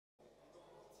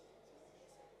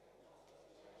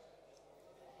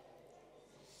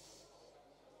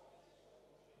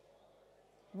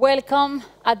Welcome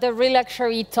at the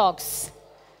Reluxury Talks.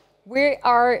 We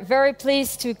are very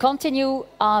pleased to continue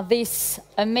this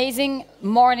amazing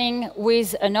morning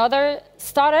with another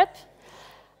startup.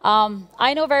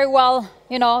 I know very well,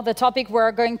 the topic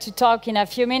we're going to talk in a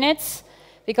few minutes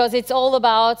because it's all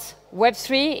about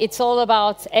Web3, it's all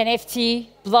about NFT,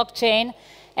 blockchain,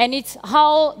 and it's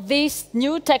how this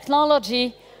new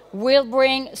technology will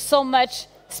bring so much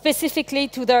specifically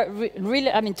to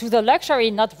the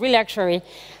luxury, not reluxury,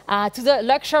 to the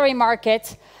luxury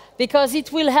market, because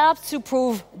it will help to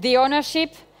prove the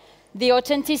ownership, the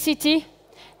authenticity,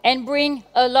 and bring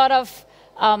a lot of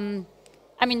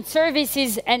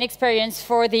services and experience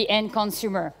for the end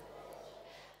consumer.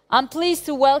 I'm pleased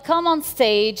to welcome on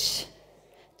stage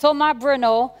Thomas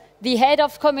BRENOT, the head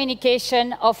of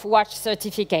communication of Watch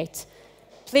Certificate.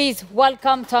 Please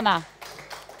welcome Thomas.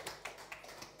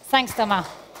 Thanks, Thomas.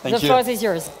 The floor is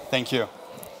yours. Thank you.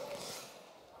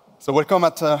 So welcome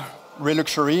at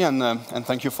Reluxury, and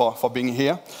thank you for being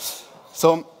here.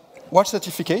 So, Watch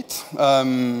Certificate,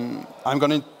 I'm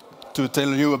going to tell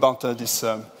you about this,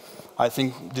 I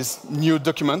think, this new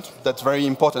document that's very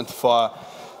important for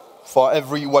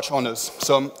every watch owners.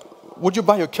 So, would you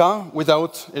buy a car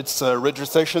without its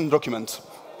registration document?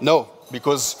 No,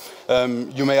 because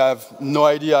you may have no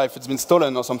idea if it's been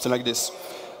stolen or something like this.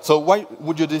 So why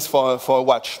would you do this for a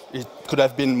watch? It could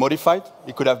have been modified,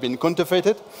 it could have been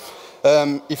counterfeited.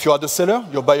 If you are the seller,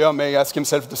 your buyer may ask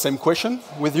himself the same question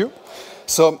with you.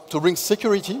 So to bring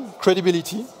security,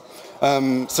 credibility,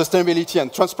 sustainability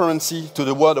and transparency to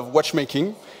the world of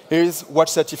watchmaking, here is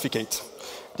Watch Certificate.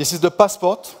 This is the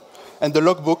passport and the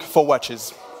logbook for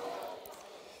watches.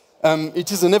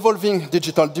 It is an evolving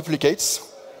digital duplicate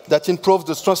that improves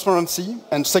the transparency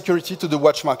and security to the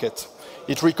watch market.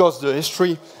 It records the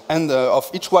history of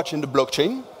each watch in the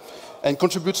blockchain and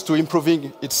contributes to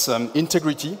improving its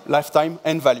integrity, lifetime,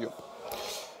 and value.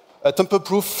 A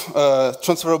tamper-proof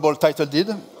transferable title deed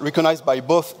recognized by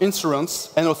both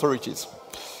insurance and authorities.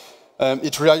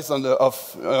 It relies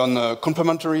on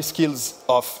complementary skills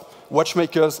of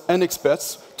watchmakers and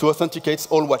experts to authenticate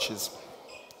all watches.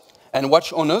 And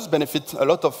watch owners benefit a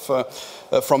lot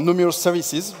from numerous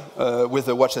services with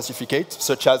the Watch Certificate,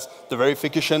 such as the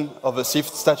verification of the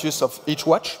theft status of each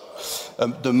watch,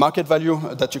 the market value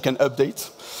that you can update,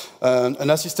 an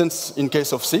assistance in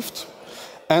case of theft,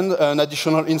 and an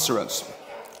additional insurance.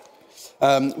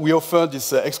 We offer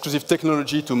this exclusive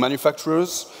technology to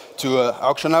manufacturers, to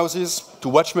auction houses, to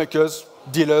watchmakers,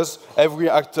 dealers, every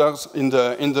actor in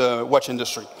the watch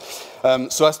industry.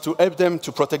 So as to help them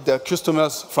to protect their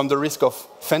customers from the risk of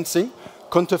fencing,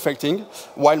 counterfeiting,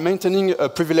 while maintaining a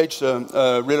privileged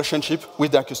relationship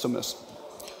with their customers.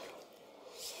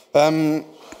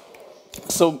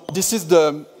 So this is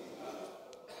the,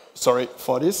 sorry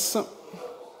for this.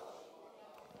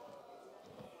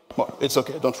 Well, it's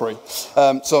okay, don't worry.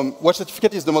 So Watch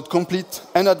Certificate is the most complete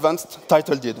and advanced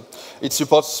title deed. It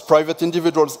supports private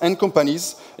individuals and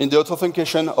companies in the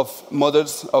authentication of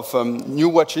models of new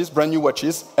watches, brand new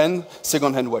watches, and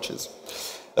second-hand watches.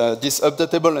 This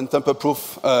updatable and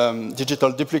tamper-proof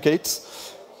digital duplicate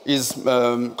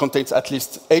contains at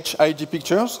least 8 ID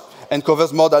pictures and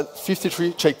covers more than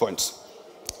 53 checkpoints.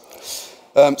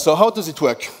 So how does it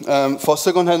work? For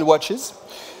second-hand watches,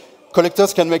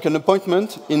 collectors can make an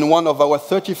appointment in one of our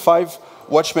 35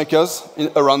 watchmakers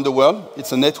around the world.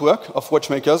 It's a network of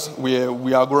watchmakers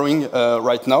we are growing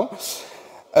right now,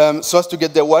 so as to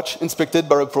get their watch inspected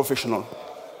by a professional.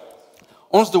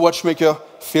 Once the watchmaker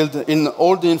filled in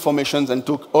all the information and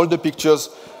took all the pictures,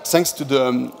 thanks to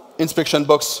the inspection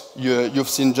box you've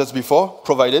seen just before,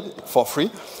 provided for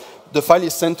free, the file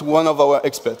is sent to one of our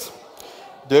experts.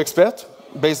 The expert,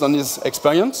 based on his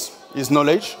experience, his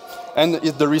knowledge, and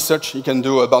the research he can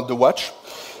do about the watch,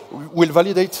 will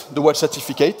validate the watch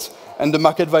certificate and the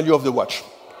market value of the watch.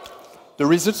 The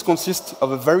results consist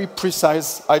of a very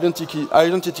precise identity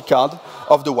card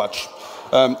of the watch.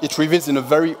 It reveals in a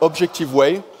very objective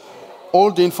way all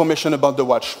the information about the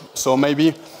watch. So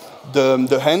maybe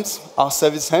the hands are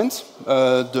service hands,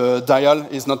 the dial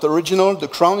is not original, the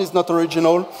crown is not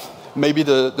original, maybe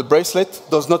the bracelet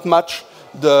does not match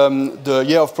the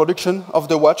year of production of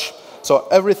the watch. So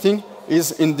everything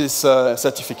is in this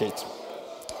certificate.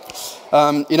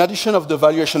 In addition of the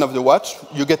valuation of the watch,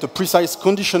 you get a precise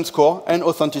condition score and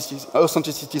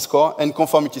authenticity score and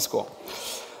conformity score.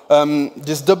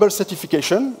 This double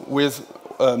certification with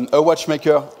a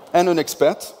watchmaker and an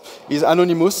expert is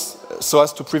anonymous so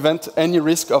as to prevent any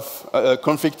risk of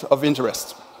conflict of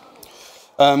interest.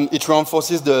 It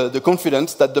reinforces the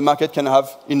confidence that the market can have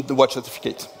in the watch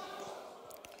certificate.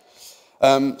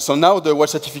 So now the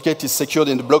watch certificate is secured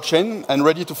in the blockchain and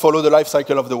ready to follow the life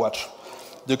cycle of the watch.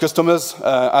 The customers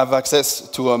have access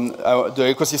to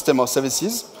the ecosystem of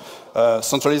services,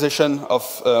 centralization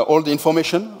of all the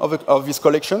information of his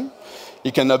collection.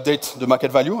 He can update the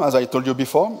market value, as I told you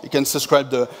before. He can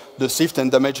subscribe the theft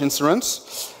and damage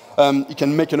insurance. He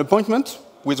can make an appointment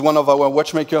with one of our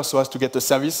watchmakers so as to get a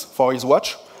service for his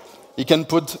watch. He can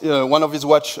put one of his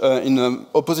watch in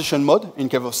opposition mode in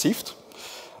case of theft.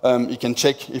 He can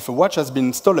check if a watch has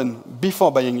been stolen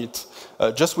before buying it,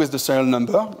 just with the serial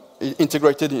number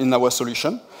integrated in our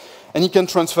solution. And he can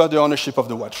transfer the ownership of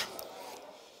the watch.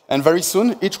 And very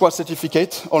soon, each watch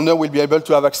certificate owner will be able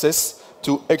to have access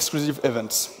to exclusive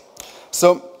events.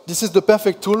 So this is the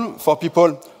perfect tool for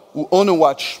people who own a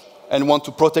watch and want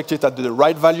to protect it at the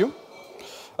right value,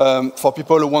 for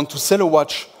people who want to sell a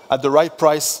watch at the right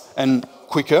price and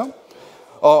quicker,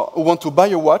 or who want to buy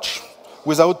a watch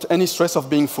without any stress of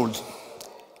being fooled.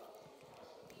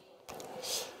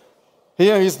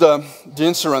 Here is the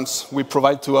insurance we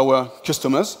provide to our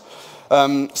customers.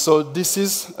 So this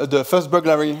is the first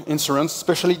burglary insurance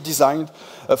specially designed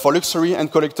for luxury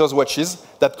and collectors' watches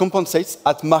that compensates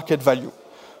at market value.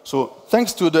 So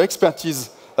thanks to the expertise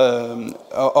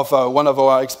of one of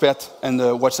our experts and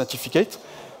the watch certificate,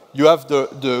 you have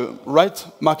the right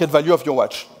market value of your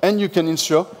watch, and you can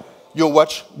insure your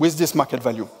watch with this market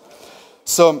value.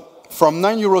 So from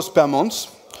 €9 per month,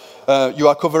 you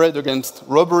are covered against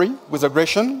robbery with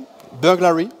aggression,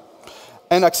 burglary,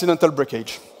 and accidental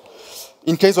breakage.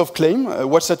 In case of claim, a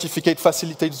watch certificate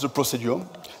facilitates the procedure.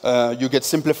 You get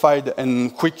simplified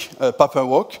and quick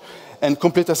paperwork and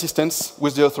complete assistance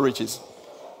with the authorities.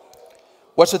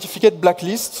 Watch certificate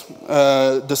blacklist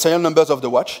the serial numbers of the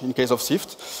watch in case of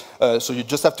theft. So you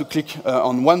just have to click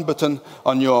on one button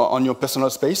on your personal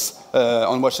space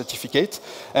on watch certificate.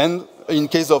 And in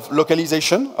case of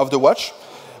localization of the watch,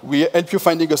 we help you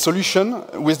finding a solution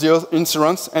with the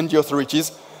insurance and the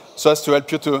authorities so as to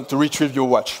help you to retrieve your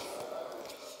watch.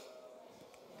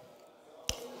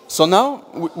 So now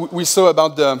we saw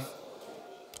about the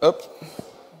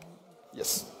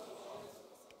yes.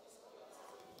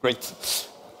 Great.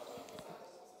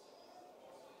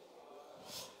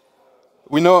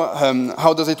 We know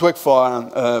how does it work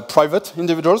for private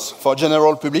individuals, for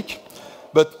general public,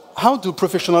 but how do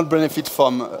professionals benefit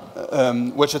from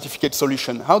watch certificate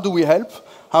solution? How do we help?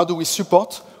 How do we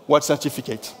support watch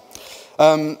certificate?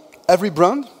 Every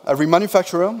brand, every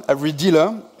manufacturer, every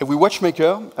dealer, every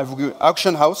watchmaker, every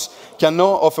auction house can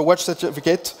now offer watch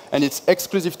certificate and its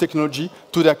exclusive technology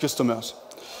to their customers.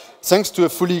 Thanks to a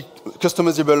fully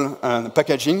customizable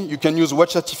packaging, you can use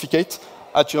watch certificate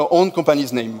at your own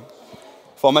company's name.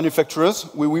 For manufacturers,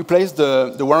 we replaced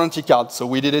the warranty card. So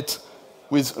we did it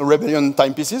with Rebellion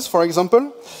timepieces, for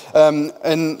example.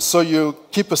 And so you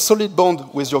keep a solid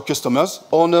bond with your customers,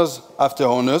 owners after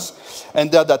owners,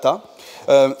 and their data,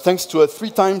 thanks to a 3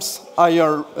 times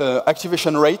higher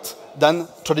activation rate than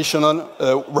traditional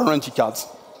warranty cards.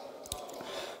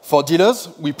 For dealers,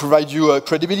 we provide you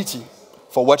credibility.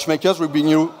 For watchmakers, we bring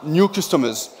you new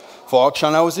customers. For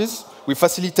auction houses, we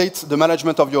facilitate the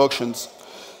management of your auctions.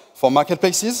 For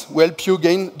marketplaces, we help you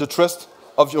gain the trust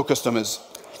of your customers.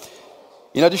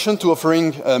 In addition to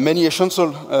offering many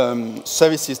essential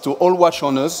services to all watch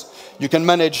owners, you can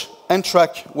manage and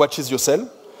track watches you sell.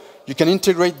 You can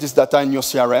integrate this data in your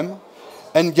CRM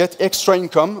and get extra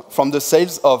income from the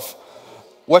sales of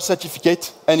watch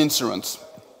certificate and insurance.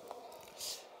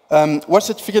 Watch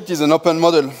certificate is an open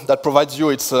model that provides you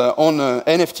its own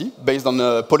NFT based on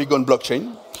a Polygon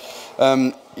blockchain.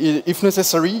 If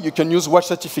necessary, you can use watch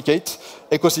certificate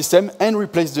ecosystem and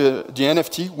replace the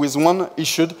NFT with one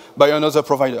issued by another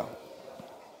provider.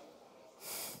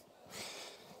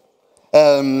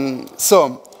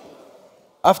 So,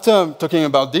 after talking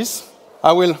about this,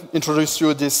 I will introduce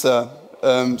you this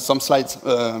some slides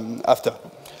after.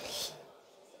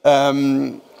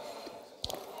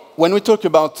 When we talk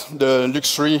about the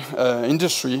luxury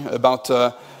industry, about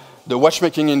the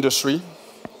watchmaking industry,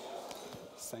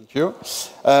 thank you,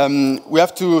 we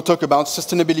have to talk about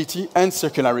sustainability and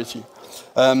circularity.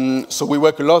 So we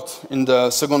work a lot in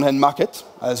the second-hand market,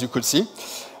 as you could see.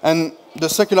 And the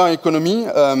circular economy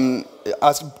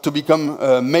has to become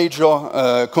a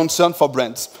major concern for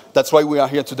brands. That's why we are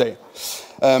here today.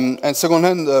 And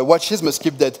second-hand watches must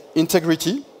keep that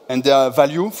integrity and their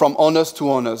value from owners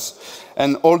to owners,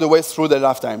 and all the way through their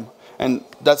lifetime. And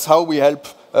that's how we help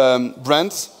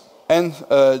brands and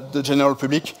the general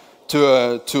public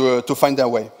to find their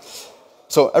way.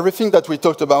 So everything that we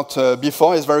talked about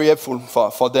before is very helpful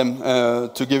for them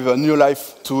to give a new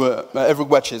life to every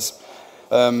watches.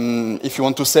 If you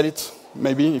want to sell it,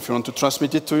 maybe, if you want to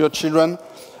transmit it to your children,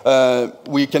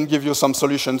 we can give you some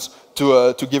solutions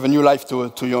to give a new life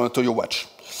to your watch.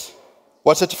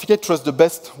 Watch Certificate trusts the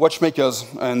best watchmakers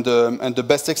and the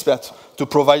best experts to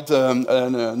provide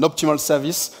an optimal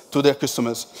service to their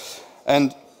customers.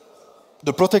 And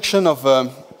the protection of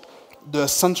the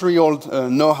century-old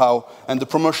know-how and the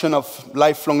promotion of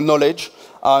lifelong knowledge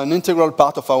are an integral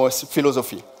part of our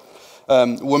philosophy.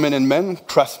 Women and men,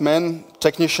 craftsmen,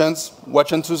 technicians,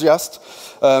 watch enthusiasts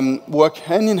work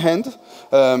hand in hand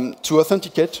to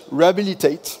authenticate,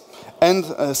 rehabilitate, and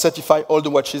certify all the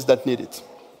watches that need it.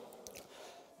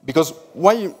 Because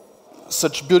why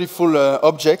such beautiful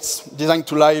objects designed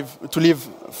to live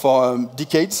for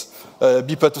decades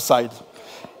be put aside?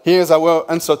 Here's our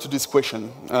answer to this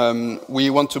question.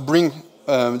 We want to bring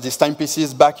these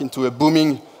timepieces back into a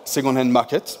booming second-hand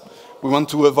market. We want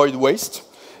to avoid waste,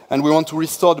 and we want to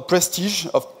restore the prestige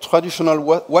of traditional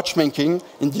watchmaking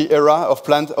in the era of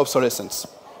planned obsolescence.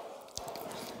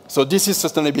 So this is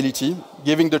sustainability,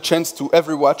 giving the chance to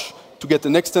every watch to get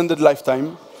an extended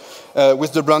lifetime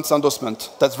with the brand's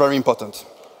endorsement. That's very important.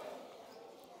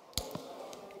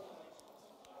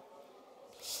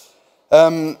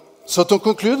 So to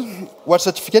conclude, Watch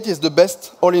Certificate is the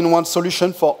best all-in-one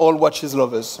solution for all watches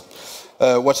lovers.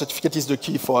 Watch Certificate is the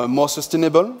key for a more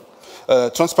sustainable,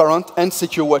 transparent, and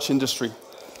secure watch industry.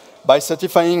 By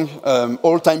certifying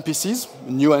all timepieces,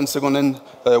 new and second-hand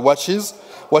watches,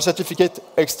 Watch Certificate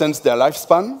extends their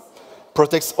lifespan,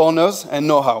 protects owners and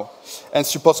know-how, and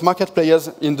supports market players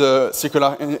in the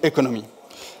circular economy.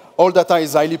 All data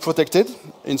is highly protected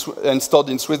and stored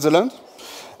in Switzerland,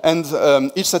 and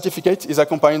each certificate is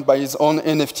accompanied by its own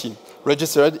NFT,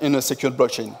 registered in a secured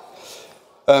blockchain.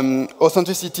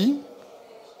 Authenticity,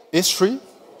 history,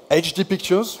 HD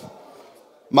pictures,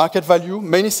 market value,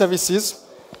 many services,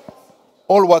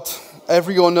 all what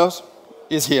every owner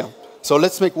is here. So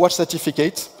let's make Watch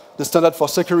Certificate the standard for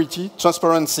security,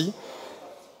 transparency,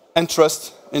 and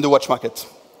trust in the watch market.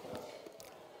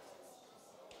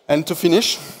 And to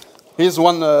finish, here's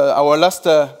our last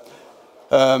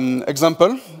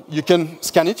example. You can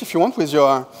scan it if you want with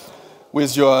your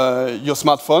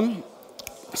smartphone.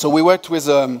 So we worked with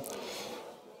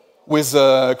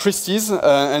Christie's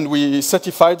and we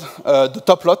certified the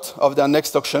top lot of their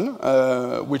next auction,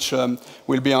 which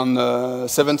will be on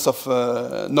 7th of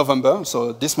November,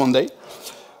 so this Monday.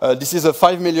 This is a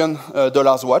 $5 million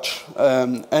watch,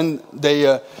 and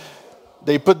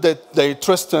they put their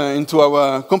trust into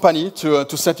our company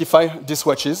to certify this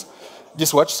watch,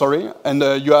 and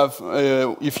you have,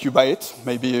 if you buy it,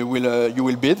 maybe you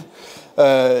will bid.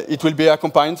 It will be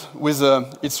accompanied with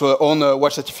its own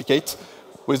watch certificate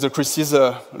with the Christie's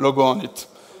logo on it.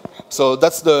 So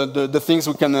that's the things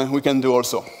we can do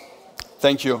also.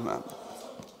 Thank you.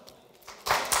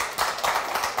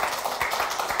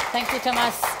 Thank you,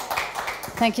 Thomas.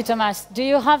 Thank you, Thomas. Do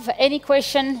you have any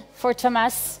question for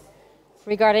Thomas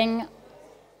regarding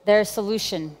their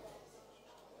solution?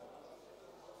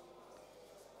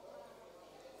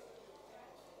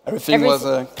 Everything was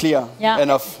clear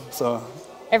enough. So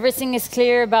everything is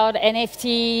clear about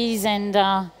NFTs and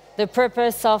the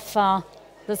purpose of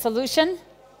the solution?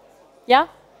 Yeah?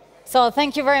 So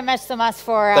thank you very much, Thomas,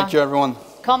 for thank you, everyone,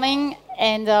 coming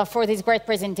and for this great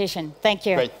presentation. Thank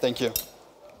you. Great, thank you.